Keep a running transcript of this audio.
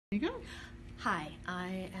There you go. Hi,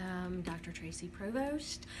 I am Dr. Tracie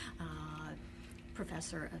Provost,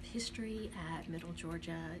 professor of history at Middle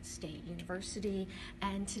Georgia State University,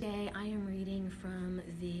 and today I am reading from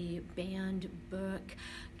the banned book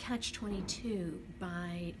Catch22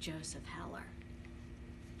 by Joseph Heller.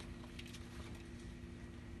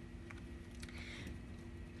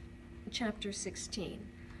 Chapter 16,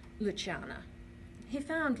 Luciana. He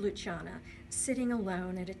found Luciana sitting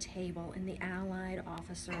alone at a table in the Allied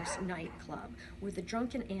Officers' nightclub, where the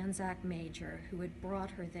drunken Anzac major who had brought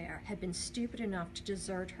her there had been stupid enough to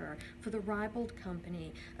desert her for the ribald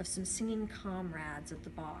company of some singing comrades at the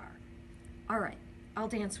bar. "All right, I'll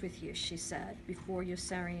dance with you," she said, before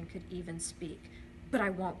Yossarian could even speak, "but I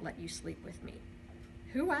won't let you sleep with me."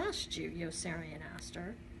 "Who asked you?" Yossarian asked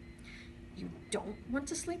her. "You don't want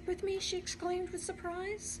to sleep with me?" she exclaimed with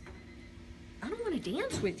surprise. "I don't want to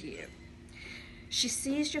dance with you." She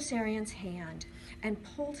seized Yossarian's hand and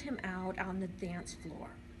pulled him out on the dance floor.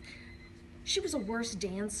 She was a worse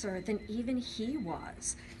dancer than even he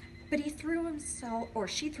was, but she threw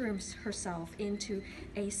herself into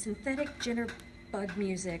a synthetic jitterbug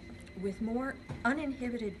music with more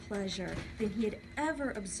uninhibited pleasure than he had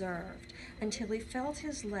ever observed, until he felt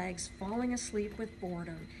his legs falling asleep with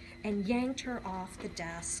boredom and yanked her off the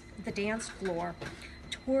dance floor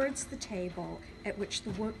towards the table at which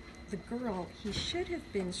the girl he should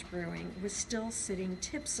have been screwing was still sitting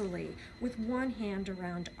tipsily with one hand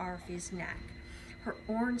around Arfie's neck, her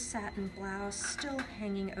orange satin blouse still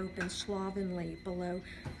hanging open slovenly below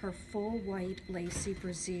her full white lacy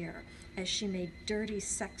brassiere as she made dirty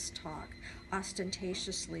sex talk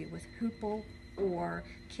ostentatiously with Hoople, Orr,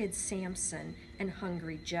 Kid Sampson, and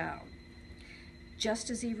Hungry Joe. Just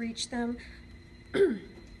as he reached them,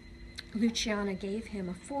 Luciana gave him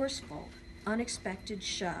a forceful, unexpected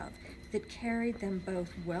shove that carried them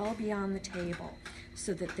both well beyond the table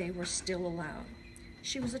so that they were still alone.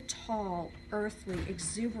 She was a tall, earthly,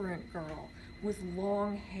 exuberant girl with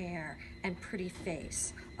long hair and pretty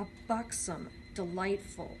face, a buxom,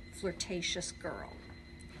 delightful, flirtatious girl.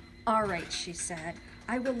 "All right," she said,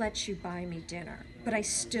 "I will let you buy me dinner, but I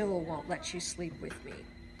still won't let you sleep with me."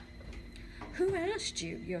 "Who asked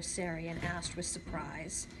you?" Yossarian asked with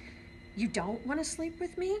surprise. "You don't want to sleep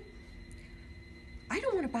with me?" "I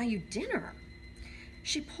don't want to buy you dinner."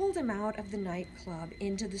 She pulled him out of the nightclub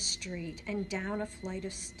into the street and down a flight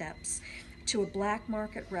of steps to a black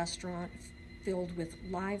market restaurant filled with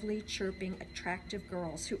lively, chirping, attractive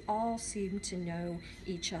girls who all seemed to know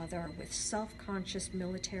each other, with self-conscious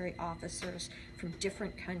military officers from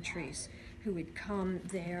different countries who had come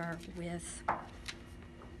there with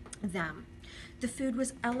them. The food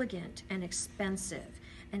was elegant and expensive,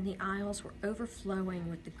 and the aisles were overflowing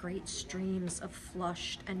with the great streams of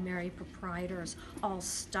flushed and merry proprietors, all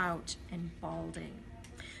stout and balding.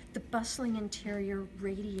 The bustling interior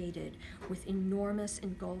radiated with enormous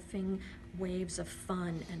engulfing waves of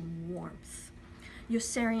fun and warmth.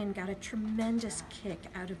 Yossarian got a tremendous kick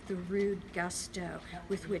out of the rude gusto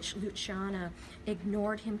with which Luciana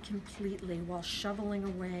ignored him completely while shoveling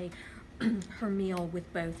away her meal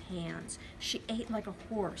with both hands. She ate like a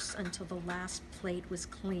horse until the last plate was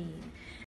clean,